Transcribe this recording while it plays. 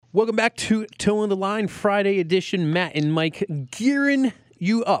Welcome back to Toe on the Line Friday edition. Matt and Mike gearing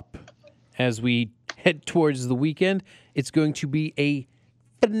you up as we head towards the weekend. It's going to be a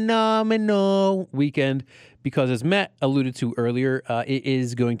phenomenal weekend because, as Matt alluded to earlier, it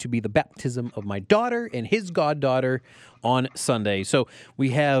is going to be the baptism of my daughter and his goddaughter on Sunday. So we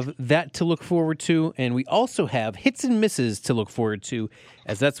have that to look forward to, and we also have hits and misses to look forward to,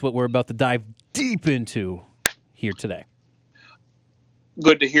 as that's what we're about to dive deep into here today.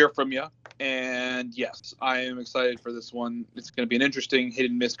 Good to hear from you. And yes, I am excited for this one. It's going to be an interesting hit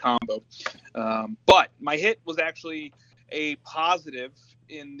and miss combo. But my hit was actually a positive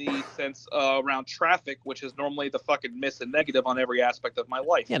in the sense around traffic, which is normally the fucking miss and negative on every aspect of my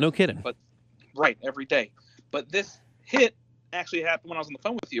life. Yeah, no kidding. But right, every day. But this hit actually happened when I was on the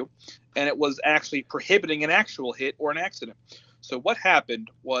phone with you, and it was actually prohibiting an actual hit or an accident. So what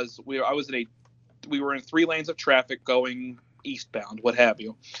happened was we were in 3 lanes of traffic going eastbound, what have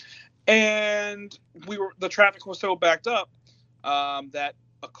you, and the traffic was so backed up that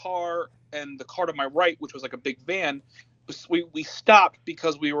a car and the car to my right, which was like a big van, we stopped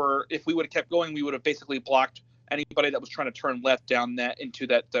because if we would have kept going, we would have basically blocked anybody that was trying to turn left down into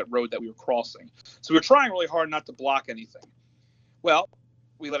that road that we were crossing. So we were trying really hard not to block anything. Well,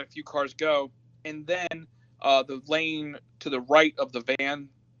 we let a few cars go, and then the lane to the right of the van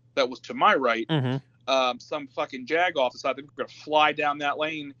that was to my right, some fucking jag-off decided they were going to fly down that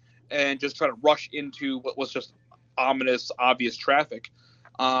lane and just try to rush into what was just ominous, obvious traffic.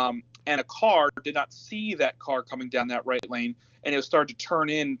 And a car did not see that car coming down that right lane, and it started to turn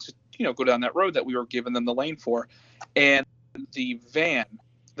in to, go down that road that we were giving them the lane for. And the van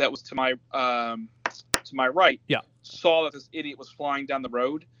that was to my right saw that this idiot was flying down the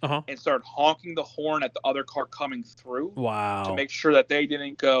road and started honking the horn at the other car coming through. Wow. To make sure that they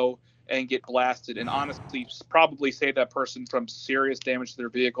didn't go and get blasted, and honestly probably save that person from serious damage to their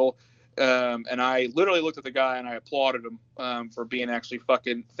vehicle. And I literally looked at the guy and I applauded him for being actually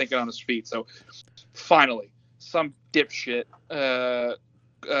fucking thinking on his feet. So finally, some dipshit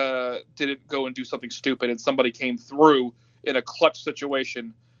didn't go and do something stupid, and somebody came through in a clutch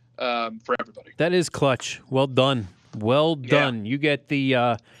situation for everybody. That is clutch. Well done. Well done. You get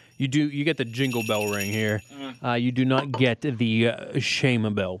the you get the jingle bell ring here. You do not get the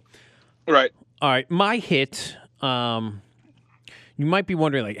shame bell. Right. All right. My hit. You might be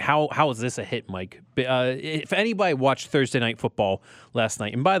wondering, like, how is this a hit, Mike? If anybody watched Thursday Night Football last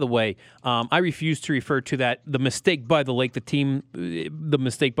night, and by the way, I refuse to refer to the mistake by the lake, the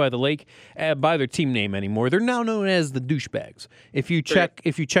mistake by the lake, by their team name anymore. They're now known as the douchebags. If you check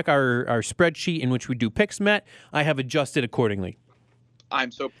our spreadsheet in which we do picks, Matt, I have adjusted accordingly. I'm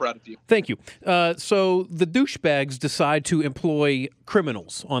so proud of you. Thank you. So the douchebags decide to employ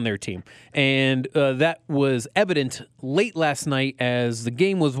criminals on their team. And that was evident late last night as the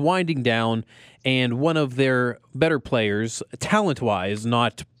game was winding down and one of their better players, talent-wise,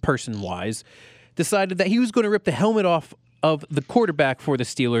 not person-wise, decided that he was going to rip the helmet off of the quarterback for the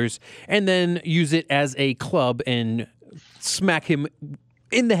Steelers and then use it as a club and smack him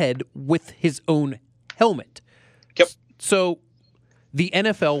in the head with his own helmet. Yep. So the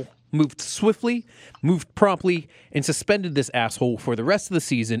NFL moved swiftly, moved promptly, and suspended this asshole for the rest of the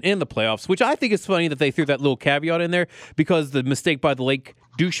season and the playoffs, which I think is funny that they threw that little caveat in there because the mistake by the lake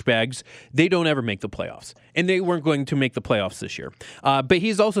douchebags, they don't ever make the playoffs. And they weren't going to make the playoffs this year. But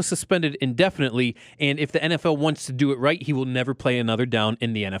he's also suspended indefinitely, and if the NFL wants to do it right, he will never play another down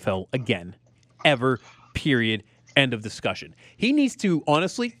in the NFL again. Ever. Period. End of discussion. He needs to,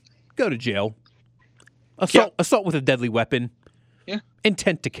 honestly, go to jail. Assault with a deadly weapon. Yeah.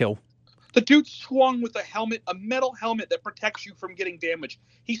 Intent to kill. The dude swung with a metal helmet that protects you from getting damaged.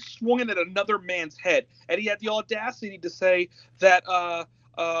 He swung it at another man's head, and he had the audacity to say that, I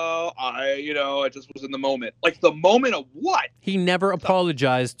just was in the moment. Like, the moment of what? He never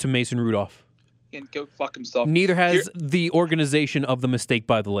apologized to Mason Rudolph. And go fuck himself. Neither has the organization of the mistake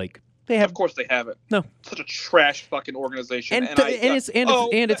by the lake. They have. Of course they haven't. No. Such a trash fucking organization.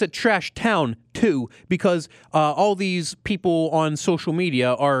 It's a trash town too, because all these people on social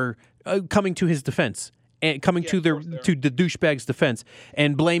media are coming to his defense and coming to the douchebag's defense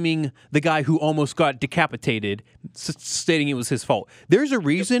and blaming the guy who almost got decapitated, stating it was his fault. There's a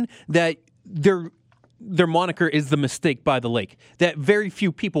reason that their moniker is the mistake by the lake. That very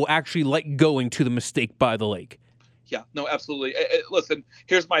few people actually like going to the mistake by the lake. Yeah, no, absolutely. Listen,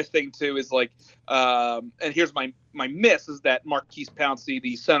 here's my thing too. Is like, and here's my miss is that Marquise Pouncey,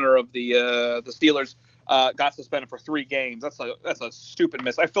 the center of the Steelers, got suspended for 3 games. That's a stupid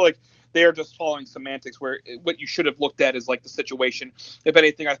miss. I feel like they are just following semantics. Where what you should have looked at is like the situation. If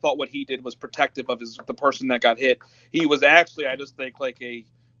anything, I thought what he did was protective of the person that got hit. He was actually, I just think, like a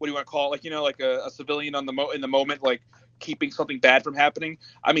what do you want to call it? Like, like a civilian on in the moment, like keeping something bad from happening.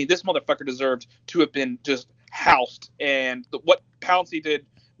 I mean, this motherfucker deserved to have been just housed, and what Pouncey did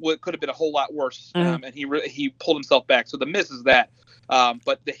could have been a whole lot worse. And he pulled himself back. So the miss is that,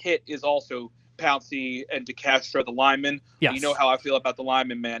 but the hit is also Pouncey and DeCastro, the lineman. Yes. You know how I feel about the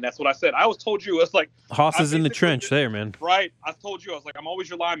lineman, man. That's what I said. I always told you, it's like Hoss is in the trench there, man. Right. I told you, I was like, I'm always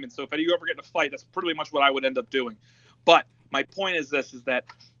your lineman. So if you ever get in a fight, that's pretty much what I would end up doing. But my point is this: is that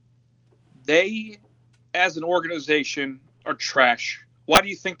they, as an organization, are trash. Why do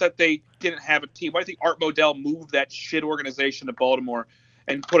you think that they didn't have a team? Why do you think Art Modell moved that shit organization to Baltimore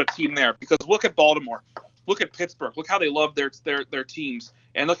and put a team there? Because look at Baltimore. Look at Pittsburgh. Look how they love their teams,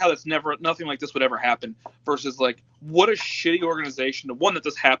 and look how nothing like this would ever happen. Versus like, what a shitty organization. The one that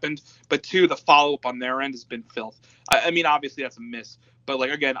this happened, but two, the follow up on their end has been filth. I mean, obviously that's a miss, but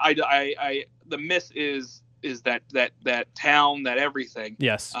like again, the miss is that town, that everything.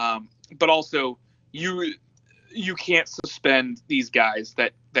 Yes. But also you can't suspend these guys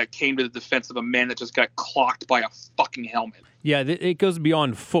that came to the defense of a man that just got clocked by a fucking helmet. Yeah, it goes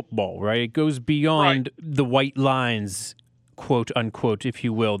beyond football, right? It goes beyond the white lines, quote unquote, if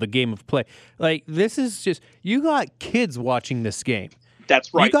you will, the game of play. Like, this is just, you got kids watching this game.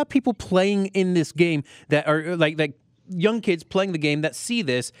 That's right. You got people playing in this game that are like young kids playing the game that see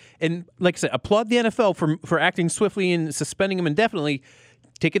this, and like I said, applaud the NFL for acting swiftly and suspending him indefinitely.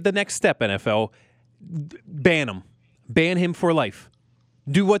 Take it the next step, NFL. Ban him for life.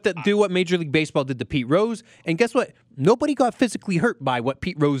 Do what Major League Baseball did to Pete Rose, and guess what? Nobody got physically hurt by what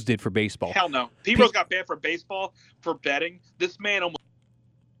Pete Rose did for baseball. Hell no. Pete Rose got banned for baseball for betting. This man almost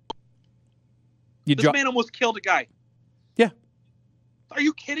killed a guy. Yeah. Are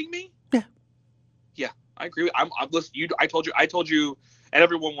you kidding me? Yeah. Yeah, I agree. Listen. I told you, and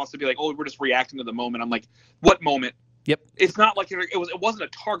everyone wants to be like, "Oh, we're just reacting to the moment." I'm like, "What moment?" Yep. It's not like it wasn't a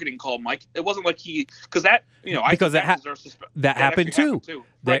targeting call, Mike. It wasn't like because that happened too.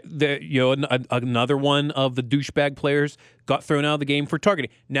 Right. Another one of the douchebag players got thrown out of the game for targeting.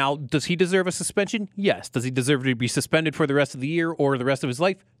 Now, does he deserve a suspension? Yes. Does he deserve to be suspended for the rest of the year or the rest of his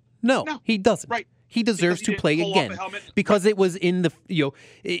life? No, he doesn't. Right. He deserves to play again because it was in the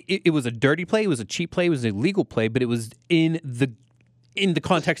it was a dirty play, it was a cheap play, it was an illegal play, but it was in the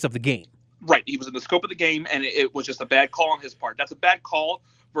context of the game. Right, he was in the scope of the game, and it was just a bad call on his part. That's a bad call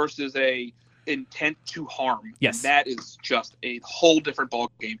versus a intent to harm. Yes, and that is just a whole different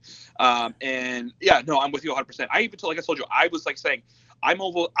ball game. And yeah, no, I'm with you 100%. I told you, I was like saying, I'm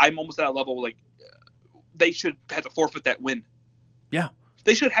almost at a level like they should have to forfeit that win. Yeah.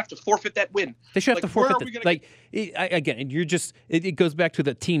 They should have to forfeit that win. They should have to forfeit again. You're just it goes back to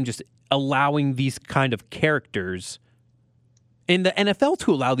the team just allowing these kind of characters in the NFL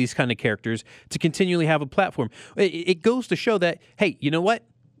to allow these kind of characters to continually have a platform. It goes to show that, hey, you know what?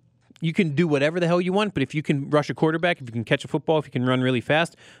 You can do whatever the hell you want, but if you can rush a quarterback, if you can catch a football, if you can run really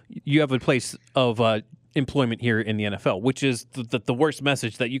fast, you have a place of employment here in the NFL, which is the worst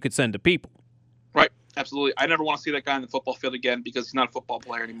message that you could send to people. Right. Absolutely. I never want to see that guy on the football field again because he's not a football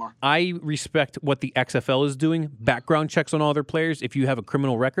player anymore. I respect what the XFL is doing. Background checks on all their players. If you have a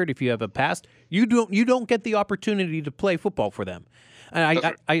criminal record, if you have a past, you don't get the opportunity to play football for them.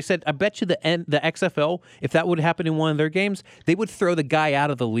 And I said, I bet you the XFL, if that would happen in one of their games, they would throw the guy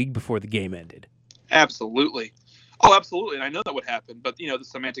out of the league before the game ended. Absolutely. Oh, absolutely. And I know that would happen. But, the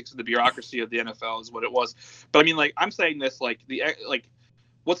semantics of the bureaucracy of the NFL is what it was. But, I mean, like, I'm saying this,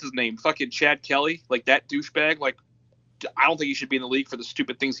 what's his name? Fucking Chad Kelly, like that douchebag. Like, I don't think he should be in the league for the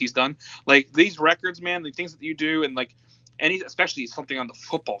stupid things he's done. Like these records, man, the things that you do, and like, especially something on the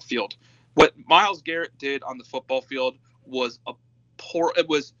football field. What Myles Garrett did on the football field was it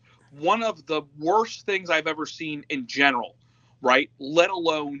was one of the worst things I've ever seen in general, right? Let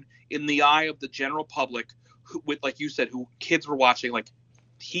alone in the eye of the general public, with like you said, who kids were watching. Like,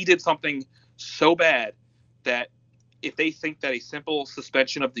 he did something so bad that if they think that a simple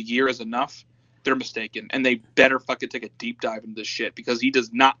suspension of the year is enough, they're mistaken. And they better fucking take a deep dive into this shit because he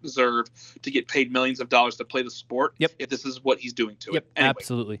does not deserve to get paid millions of dollars to play the sport if this is what he's doing to it.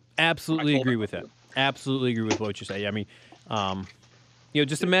 Anyway, Absolutely agree with that. Absolutely agree with what you say. I mean,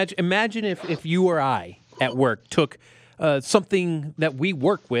 just imagine if you or I at work took something that we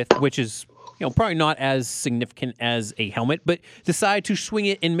work with, which is probably not as significant as a helmet, but decide to swing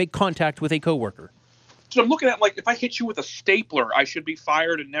it and make contact with a coworker. So I'm looking at, like, if I hit you with a stapler, I should be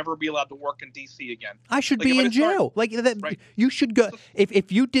fired and never be allowed to work in D.C. again. I should be in jail. Like that, right. You should go.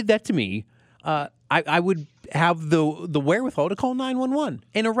 If you did that to me, I would have the wherewithal to call 911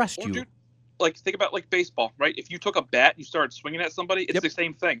 and arrest you. Dude, like, think about, like, baseball, right? If you took a bat and you started swinging at somebody, it's the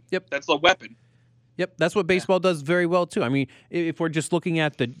same thing. Yep. That's a weapon. Yep, that's what baseball does very well too. I mean, if we're just looking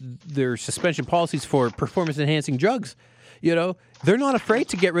at their suspension policies for performance enhancing drugs, they're not afraid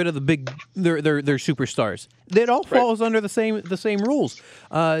to get rid of their superstars. It all falls under the same rules.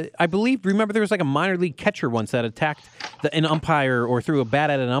 I believe. Remember, there was like a minor league catcher once that attacked an umpire or threw a bat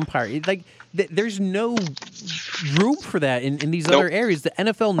at an umpire. There's no room for that in these other areas. The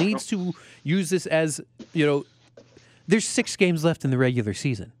NFL needs to use this as there's 6 games left in the regular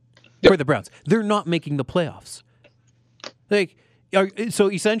season. For the Browns, they're not making the playoffs.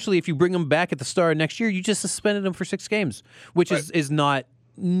 So essentially, if you bring them back at the start of next year, you just suspended them for 6 games, which is not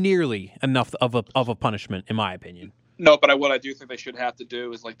nearly enough of a punishment, in my opinion. No, but what I do think they should have to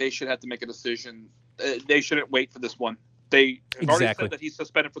do is they should have to make a decision. They shouldn't wait for this one. They have already said that he's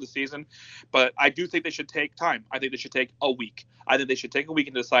suspended for the season, but I do think they should take time. I think they should take a week. I think they should take a week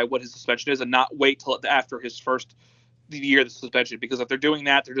and decide what his suspension is, and not wait till after his first year of the suspension, because if they're doing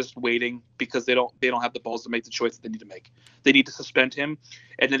that, they're just waiting because they don't have the balls to make the choice that they need to make. They need to suspend him,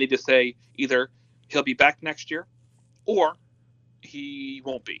 and then they need to say either he'll be back next year or he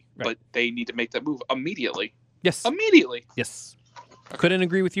won't be. Right. But they need to make that move immediately. Yes. Immediately. Yes. Couldn't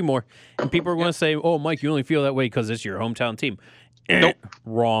agree with you more. And people are going to say, "Oh, Mike, you only feel that way because it's your hometown team." Nope.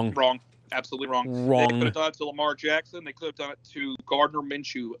 Wrong. Absolutely wrong. They could have done it to Lamar Jackson. They could have done it to Gardner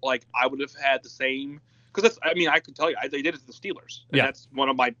Minshew. I would have had the same. Because I can tell you, they did it to the Steelers. And that's one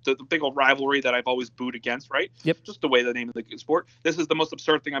of the big old rivalry that I've always booed against, right? Yep. Just the way the name of the sport. This is the most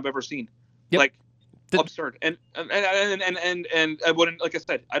absurd thing I've ever seen. Yep. Absurd. And I wouldn't, like I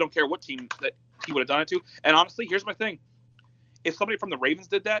said, I don't care what team that he would have done it to. And honestly, here's my thing. If somebody from the Ravens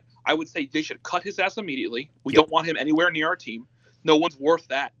did that, I would say they should cut his ass immediately. We don't want him anywhere near our team. No one's worth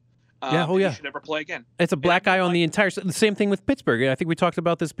that. He should never play again. It's a black eye on the entire. The same thing with Pittsburgh. I think we talked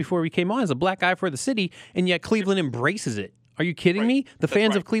about this before we came on. It's a black eye for the city, and yet Cleveland embraces it. Are you kidding me? The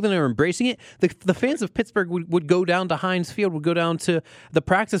fans of Cleveland are embracing it. The fans of Pittsburgh would go down to Heinz Field, would go down to the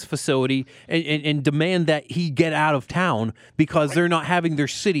practice facility and demand that he get out of town because they're not having their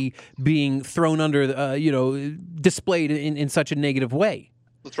city being thrown under, displayed in such a negative way.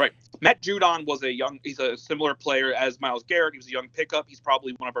 That's right. Matt Judon he's a similar player as Myles Garrett. He was a young pickup. He's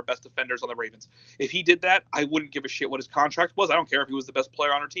probably one of our best defenders on the Ravens. If he did that, I wouldn't give a shit what his contract was. I don't care if he was the best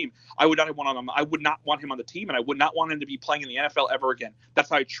player on our team. I would not want him. I would not want him on the team, and I would not want him to be playing in the NFL ever again. That's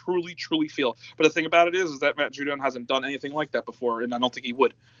how I truly, truly feel. But the thing about it is that Matt Judon hasn't done anything like that before, and I don't think he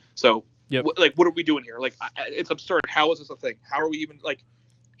would. So, what are we doing here? It's absurd. How is this a thing? How are we even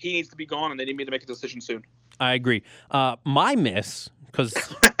he needs to be gone, and they need me to make a decision soon. I agree. My miss,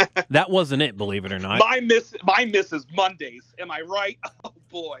 because that wasn't it, believe it or not. My miss is Mondays. Am I right? Oh,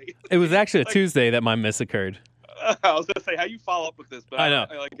 boy. It was actually a Tuesday that my miss occurred. I was going to say, how you follow up with this? But I know.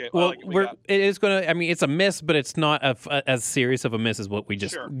 I like it. Well, it is going to, it's a miss, but it's not as serious of a miss as what we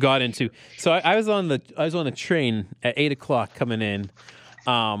just got into. So I was on the train at 8 o'clock coming in,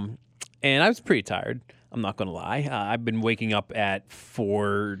 and I was pretty tired. I'm not going to lie. I've been waking up at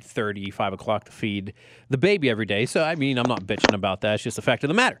 4:30, 5 o'clock to feed the baby every day. So, I'm not bitching about that. It's just a fact of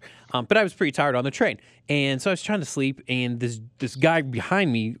the matter. But I was pretty tired on the train. And so I was trying to sleep, and this guy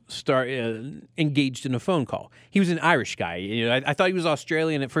behind me engaged in a phone call. He was an Irish guy. I thought he was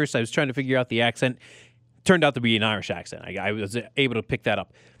Australian at first. I was trying to figure out the accent. Turned out to be an Irish accent. I was able to pick that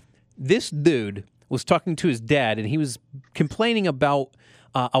up. This dude was talking to his dad, and he was complaining about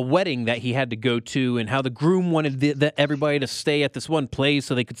a wedding that he had to go to and how the groom wanted everybody to stay at this one place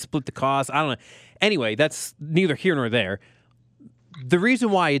so they could split the cost. I don't know. Anyway, that's neither here nor there. The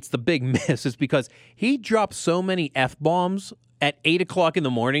reason why it's the big miss is because he dropped so many F-bombs at 8 o'clock in the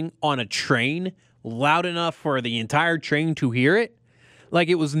morning on a train, loud enough for the entire train to hear it. Like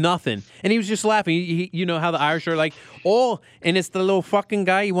it was nothing. And he was just laughing. You know how the Irish are like, oh, and it's the little fucking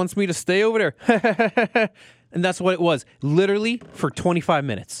guy. He wants me to stay over there. And that's what it was. Literally for 25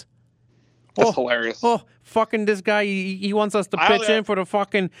 minutes. That's hilarious. Oh, fucking this guy, he wants us to pitch in for the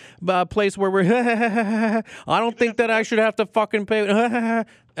fucking place where we're... I don't think that I should have to fucking pay...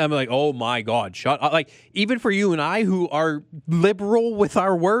 I'm like, oh my God, shut up. Like, even for you and I who are liberal with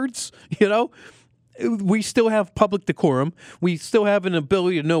our words, we still have public decorum. We still have an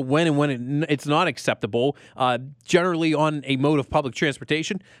ability to know when and when it's not acceptable. Generally on a mode of public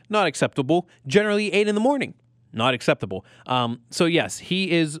transportation, not acceptable. Generally 8 in the morning, not acceptable. So yes,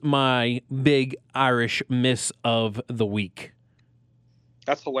 he is my big Irish miss of the week.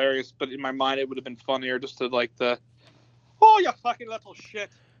 That's hilarious, but in my mind it would have been funnier just to oh, you fucking little shit.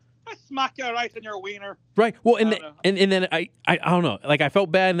 I smack you right in your wiener. Right. Well, and then I don't know. Like I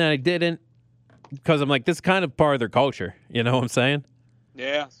felt bad and then I didn't. Because I'm like, this is kind of part of their culture. You know what I'm saying?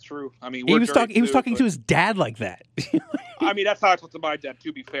 Yeah, it's true. I mean, He we're was dirty talking. He was too, talking but- to his dad like that. I mean, that's how I talk to my dad.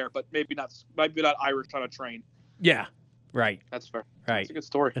 To be fair, but maybe not Irish trying to train. Yeah. Right. That's fair. Right. That's a good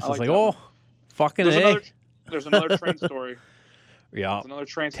story. It's I just like, that one. fucking There's A. another. There's another train story. Yeah. There's another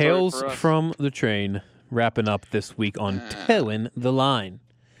train story Tales for us. from the train. Wrapping up this week on Towing the Line.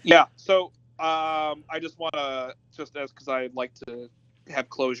 Yeah. So I just want to because I like to have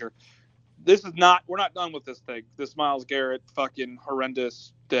closure. This is not. We're not done with this thing. This Myles Garrett fucking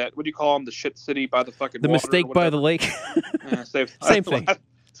horrendous. That what do you call him? The shit city by the fucking. The water mistake or by the whatever. lake. Same thing.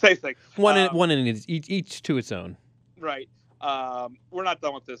 Same thing. One in each to its own. Right. We're not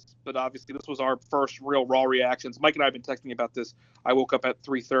done with this, but obviously this was our first real raw reactions. Mike and I have been texting about this. I woke up at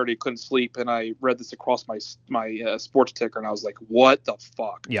 3:30, couldn't sleep, and I read this across my sports ticker, and I was like, "What the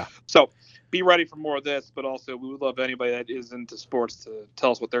fuck?" Yeah. So be ready for more of this, but also we would love anybody that is into sports to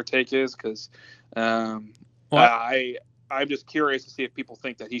tell us what their take is, because I'm just curious to see if people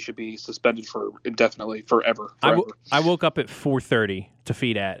think that he should be suspended for indefinitely, forever. I woke up at 4:30 to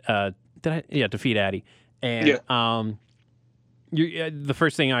feed to feed Addie, and the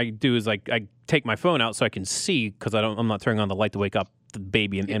first thing I do is like I take my phone out so I can see, because I'm not turning on the light to wake up the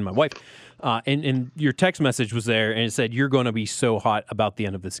baby and my wife. And your text message was there, and it said you're going to be so hot about the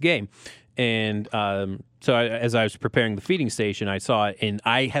end of this game. And so as I was preparing the feeding station, I saw it, and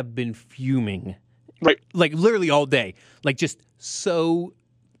I have been fuming, Right. like literally all day, like just so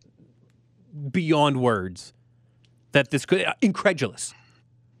beyond words that this could incredulous.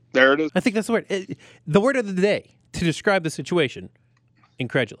 There it is. I think that's the word. The word of the day to describe the situation: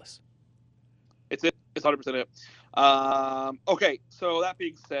 incredulous. It's 100% it. Okay, so that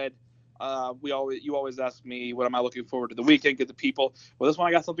being said, you always ask me what am I looking forward to the weekend, get the people. Well, this one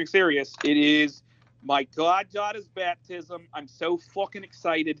I got something serious. It is my goddaughter's baptism. I'm so fucking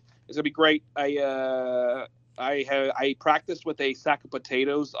excited. It's gonna be great. I practiced with a sack of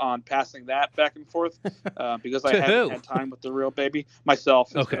potatoes on passing that back and forth because I haven't had time with the real baby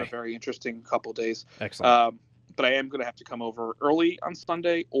myself. It's been a very interesting couple days. Excellent. But I am going to have to come over early on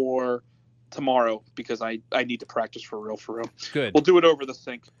Sunday or tomorrow because I need to practice for real. Good. We'll do it over the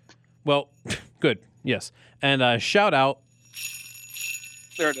sink. Well, good. Yes. And shout out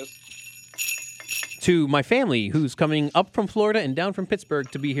There it is. to my family who's coming up from Florida and down from Pittsburgh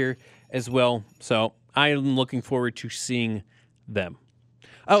to be here as well. So I am looking forward to seeing them.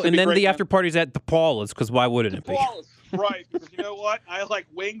 Oh, Should and be then great, the man. after party's at DePaula's, because why wouldn't it be? Flawless. Right. Because you know what? I like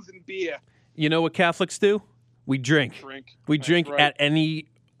wings and beer. You know what Catholics do? We drink. We That's drink right. at any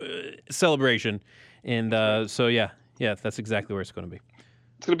celebration. And so, yeah, that's exactly where it's going to be.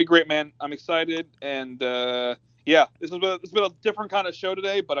 It's going to be great, man. I'm excited. And, yeah, it's been a different kind of show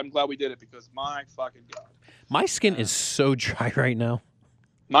today, but I'm glad we did it because my fucking God. My skin is so dry right now.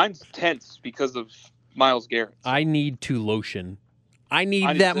 Mine's tense because of Myles Garrett. I need to lotion. I need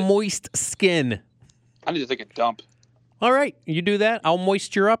I need that to- moist skin. I need to take a dump. All right, you do that. I'll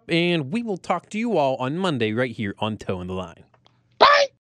moisture up, and we will talk to you all on Monday right here on Toe in the Line.